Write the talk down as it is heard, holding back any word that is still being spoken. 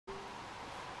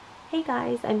Hey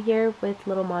guys, I'm here with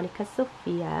little Monica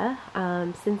Sophia.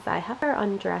 Since I have her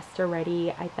undressed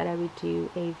already, I thought I would do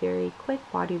a very quick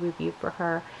body review for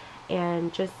her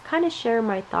and just kind of share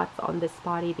my thoughts on this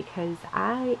body because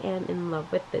I am in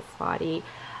love with this body.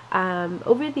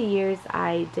 Over the years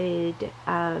I did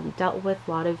dealt with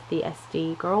a lot of the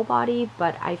SD girl body,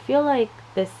 but I feel like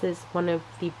this is one of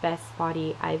the best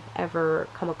body I've ever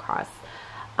come across.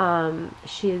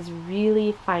 She is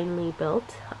really finely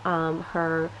built.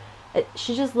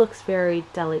 She just looks very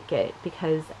delicate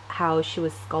because how she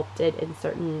was sculpted in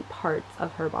certain parts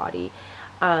of her body,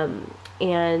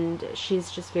 and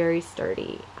she's just very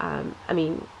sturdy. I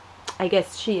mean, I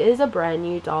guess she is a brand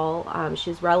new doll.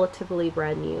 She's relatively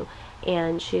brand new,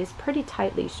 and she's pretty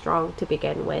tightly strong to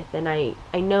begin with, and I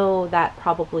know that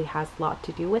probably has a lot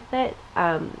to do with it,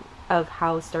 of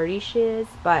how sturdy she is,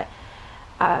 but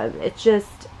it's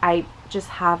just, I just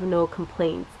have no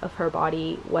complaints of her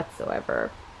body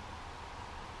whatsoever.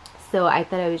 So I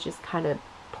thought I would just kind of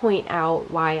point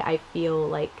out why I feel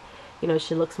like, you know,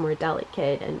 she looks more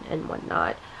delicate and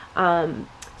whatnot.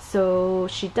 So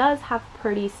she does have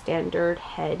pretty standard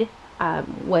head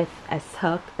with a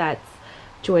hook that's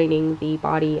joining the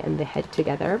body and the head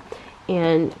together.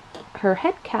 And her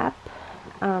head cap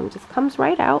just comes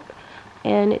right out,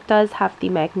 and it does have the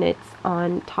magnets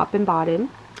on top and bottom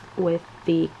with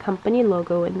the company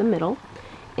logo in the middle,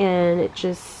 and it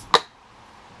just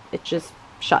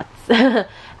shuts.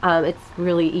 It's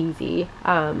really easy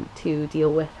to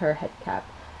deal with her head cap,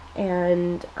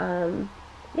 and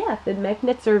yeah, the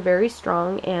magnets are very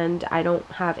strong, and I don't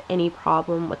have any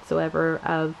problem whatsoever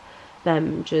of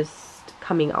them just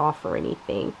coming off or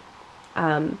anything.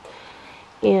 And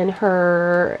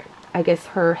her, I guess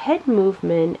her head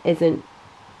movement isn't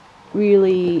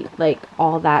really like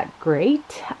all that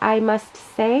great, I must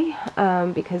say,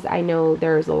 because I know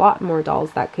there's a lot more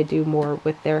dolls that could do more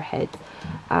with their heads.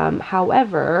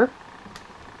 However,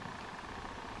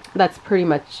 that's pretty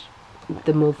much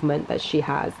the movement that she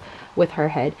has with her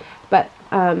head. But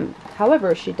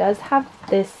however, she does have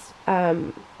this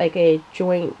like a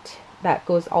joint that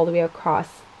goes all the way across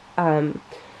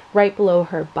right below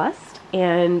her bust,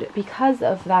 and because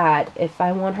of that, if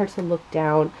I want her to look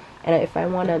down, and if I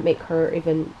want to make her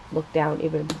even look down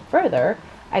even further,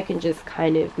 I can just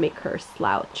kind of make her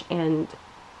slouch, and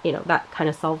you know, that kind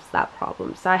of solves that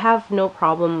problem. So I have no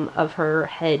problem of her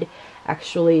head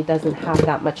actually doesn't have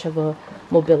that much of a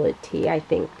mobility. I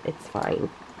think it's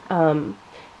fine.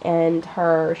 And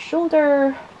her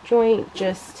shoulder joint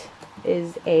just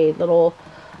is a little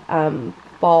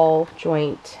ball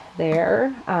joint there,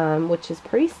 which is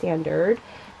pretty standard,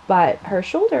 but her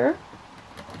shoulder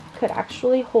could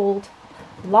actually hold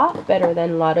a lot better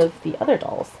than a lot of the other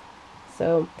dolls.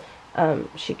 So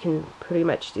she can pretty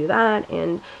much do that,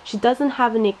 and she doesn't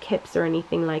have any kips or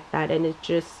anything like that, and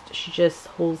she just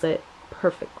holds it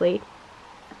perfectly,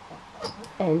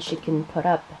 and she can put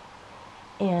up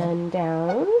and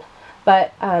down,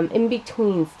 but in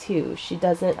betweens too, she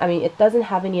doesn't, I mean, it doesn't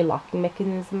have any locking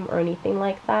mechanism or anything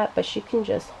like that, but she can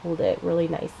just hold it really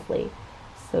nicely.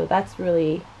 So that's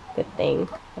really a good thing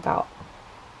about,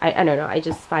 I don't know, I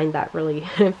just find that really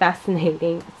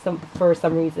fascinating for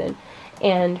some reason.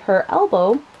 And her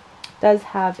elbow does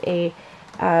have a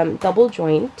double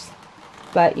joint,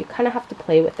 but you kind of have to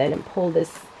play with it and pull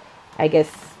this, I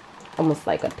guess, almost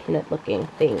like a pin-up looking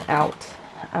thing out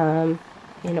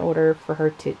in order for her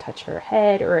to touch her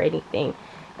head or anything.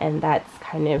 And that's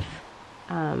kind of,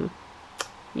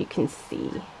 you can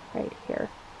see right here.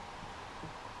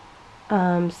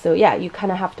 So yeah, you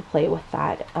kind of have to play with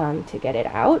that to get it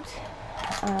out.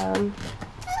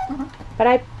 But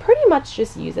I pretty much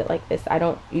just use it like this. I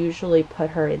don't usually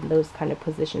put her in those kind of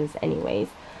positions anyways.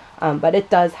 But it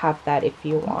does have that if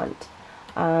you want.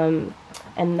 And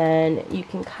then you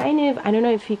can kind of, I don't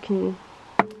know if you can,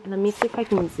 let me see if I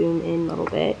can zoom in a little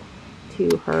bit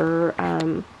to her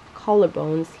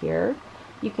collarbones here.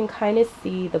 You can kind of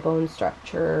see the bone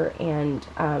structure, and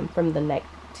from the neck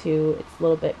to, it's a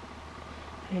little bit,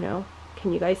 you know,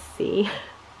 can you guys see?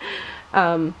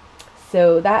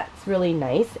 So that's really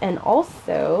nice. And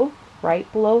also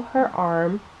right below her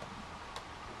arm,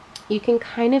 you can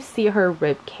kind of see her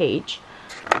rib cage.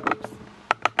 Oops.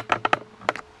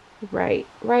 Right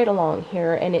along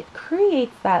here, and it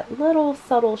creates that little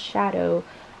subtle shadow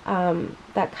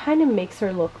that kind of makes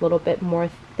her look a little bit more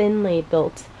thinly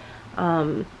built.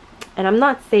 And I'm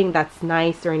not saying that's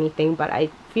nice or anything, but I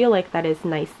feel like that is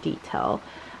nice detail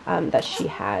that she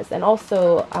has. And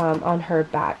also on her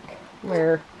back,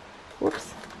 where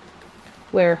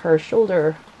her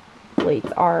shoulder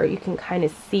blades are, you can kind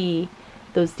of see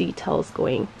those details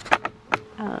going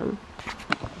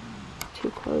too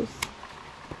close.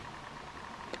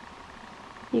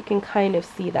 you can kind of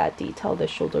see that detail, the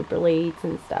shoulder blades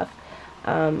and stuff.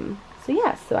 So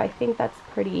yeah, so I think that's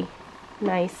pretty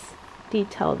nice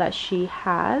detail that she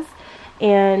has.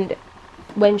 And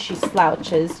when she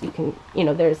slouches, you can,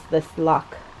 there's this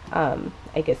lock,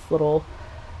 I guess little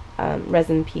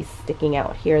resin piece sticking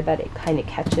out here that it kind of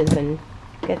catches and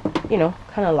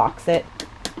kind of locks it.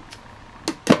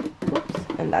 Oops,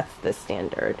 and that's the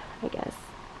standard, I guess.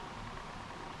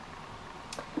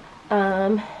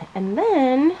 And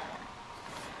then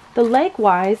the leg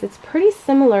wise, it's pretty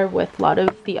similar with a lot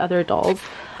of the other dolls,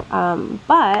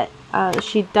 but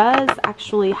she does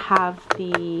actually have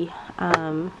the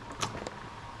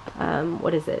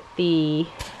what is it, the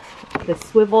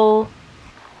swivel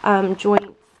joints.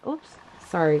 Oops,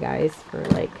 sorry guys for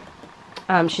like,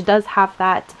 she does have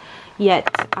that,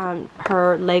 yet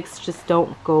her legs just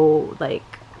don't go like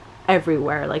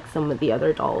everywhere like some of the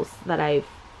other dolls that I've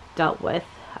dealt with.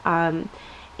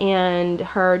 And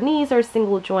her knees are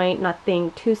single joint,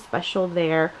 nothing too special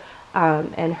there,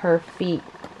 and her feet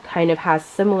kind of has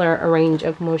similar a range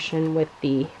of motion with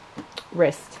the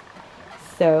wrist.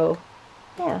 So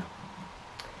yeah,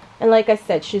 and like I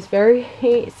said, she's very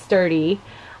sturdy,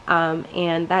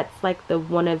 and that's like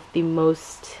one of the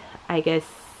most, I guess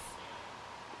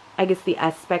the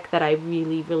aspect that I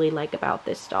really like about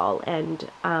this doll. And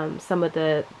some of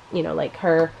the, like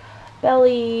her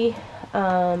belly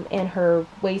and her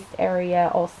waist area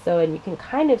also, and you can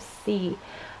kind of see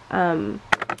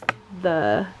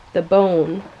the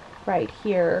bone right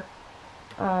here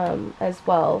as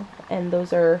well, and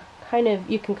those are kind of,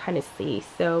 you can kind of see.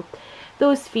 So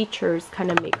those features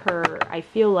kind of make her, I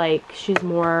feel like she's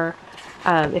more,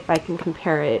 if I can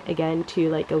compare it again to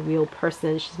like a real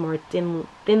person, she's more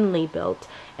thinly built.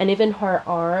 And even her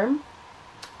arm,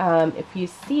 if you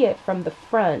see it from the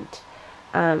front,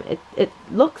 it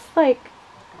looks like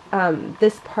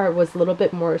this part was a little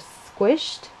bit more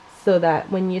squished, so that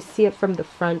when you see it from the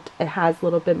front, it has a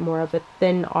little bit more of a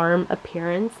thin arm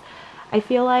appearance, I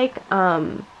feel like.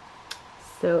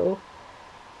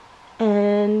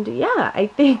 And yeah, I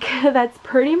think that's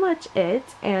pretty much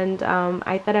it. And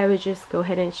I thought I would just go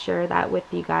ahead and share that with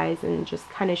you guys and just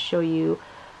kind of show you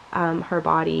her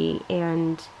body.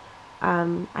 And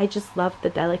I just love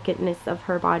the delicateness of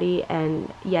her body,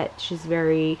 and yet she's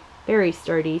very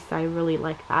sturdy, so I really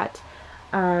like that.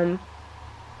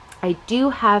 I do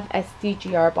have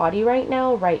SDGR body right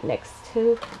now right next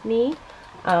to me,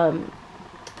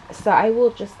 so I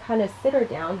will just kind of sit her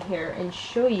down here and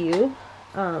show you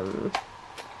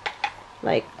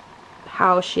like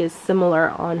how she is similar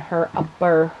on her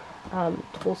upper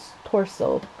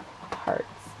torso parts.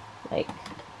 Like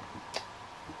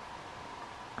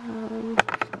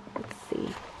let's see.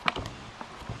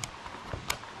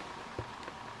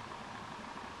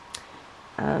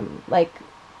 Like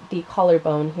the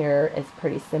collarbone here is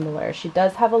pretty similar. She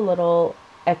does have a little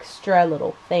extra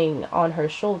little thing on her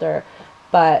shoulder,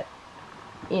 but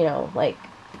like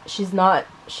she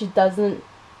doesn't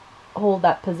hold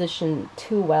that position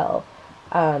too well.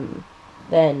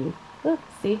 Then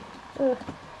see,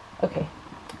 okay,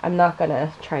 I'm not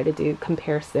gonna try to do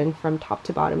comparison from top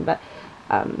to bottom, but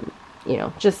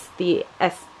just the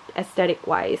aesthetic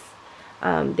wise,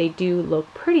 they do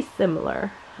look pretty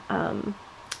similar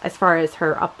as far as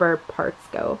her upper parts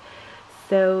go.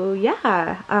 So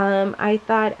yeah, I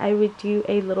thought I would do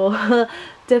a little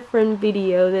different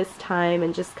video this time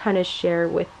and just kind of share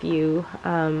with you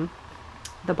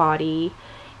the body,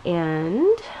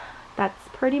 and that's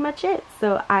pretty much it.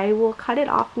 So I will cut it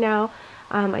off now.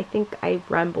 I think I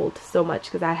rambled so much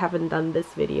because I haven't done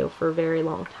this video for a very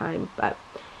long time, but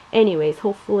anyways,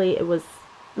 hopefully it was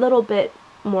a little bit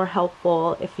more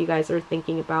helpful if you guys are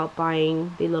thinking about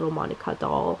buying the little Monica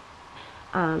doll.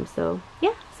 So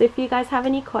yeah, so if you guys have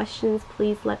any questions,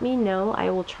 please let me know. I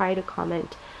will try to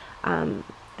comment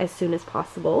as soon as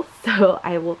possible. So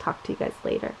I will talk to you guys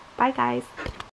later. Bye guys.